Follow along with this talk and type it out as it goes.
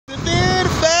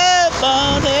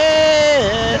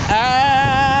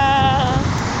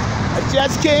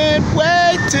just can't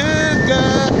wait to go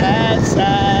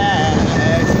outside.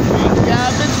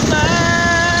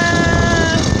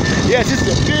 Yes, it's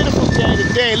a beautiful day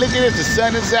today. Look at this, the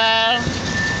sun is out.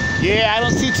 Yeah, I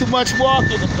don't see too much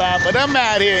walking about, but I'm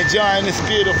out here enjoying this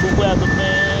beautiful weather,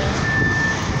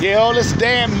 man. Yeah, all this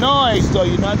damn noise, though,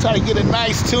 you know, I try to get a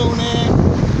nice tune in.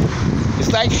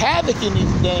 It's like havoc in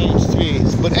these damn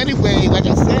streets. But anyway, like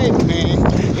I said, man,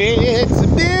 it's a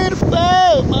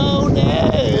beautiful morning.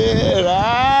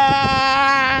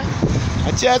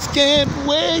 I just can't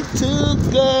wait to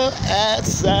go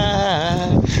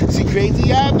outside. See,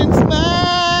 Crazy Ivan smile.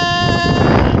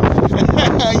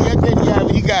 Yeah, Crazy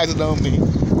Ivan, you guys know me.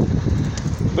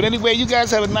 But anyway, you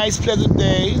guys have a nice, pleasant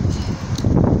day.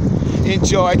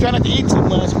 Enjoy. Try not to eat too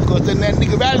much because then that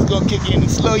nigga rider's gonna kick in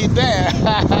and slow you down.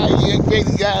 Yeah,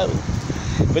 Crazy Ivan.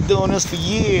 Been doing this for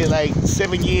years, like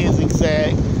 7 years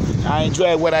exact. I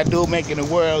enjoy what I do, making the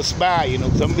world smile, you know,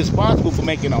 because I'm responsible for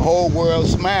making the whole world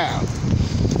smile.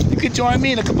 You can join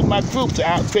me in a couple of my groups, the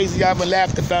Crazy Ivan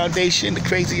Laughter Foundation, the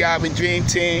Crazy Ivan Dream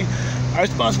Team. I'm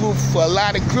responsible for a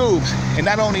lot of groups. And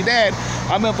not only that,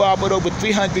 I'm involved with over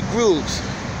 300 groups.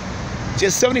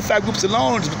 Just 75 groups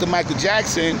alone with the Michael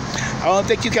Jackson. I want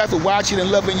to thank you guys for watching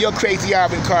and loving your Crazy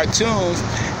Ivan cartoons.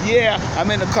 Yeah, I'm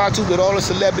in the cartoons with all the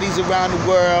celebrities around the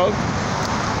world.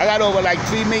 I got over like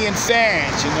 3 million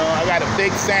fans, you know. I got a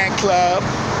big fan club.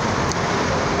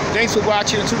 Thanks for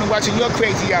watching and tuning in watching your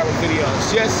Crazy Ivan videos.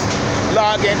 Just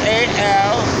log in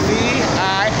ALVIN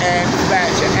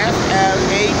Fladger, FLADGER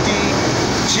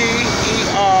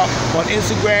on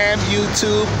Instagram,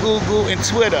 YouTube, Google, and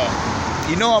Twitter.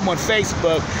 You know I'm on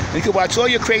Facebook. You can watch all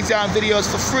your Crazy Ivan videos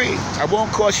for free. I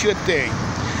won't cost you a thing.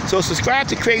 So subscribe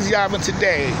to Crazy Ivan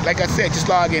today. Like I said, just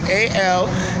log in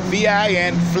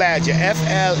ALVIN Fladger, FLADGER,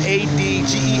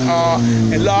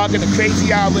 and log in to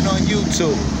Crazy Ivan on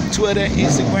YouTube, Twitter,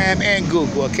 Instagram, and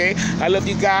Google, okay? I love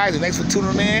you guys, and thanks for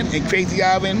tuning in. And Crazy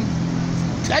Ivan,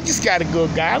 I just gotta go,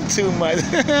 guys. I'm too much.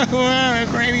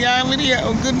 Crazy Ivan,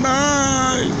 yeah. Good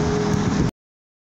night.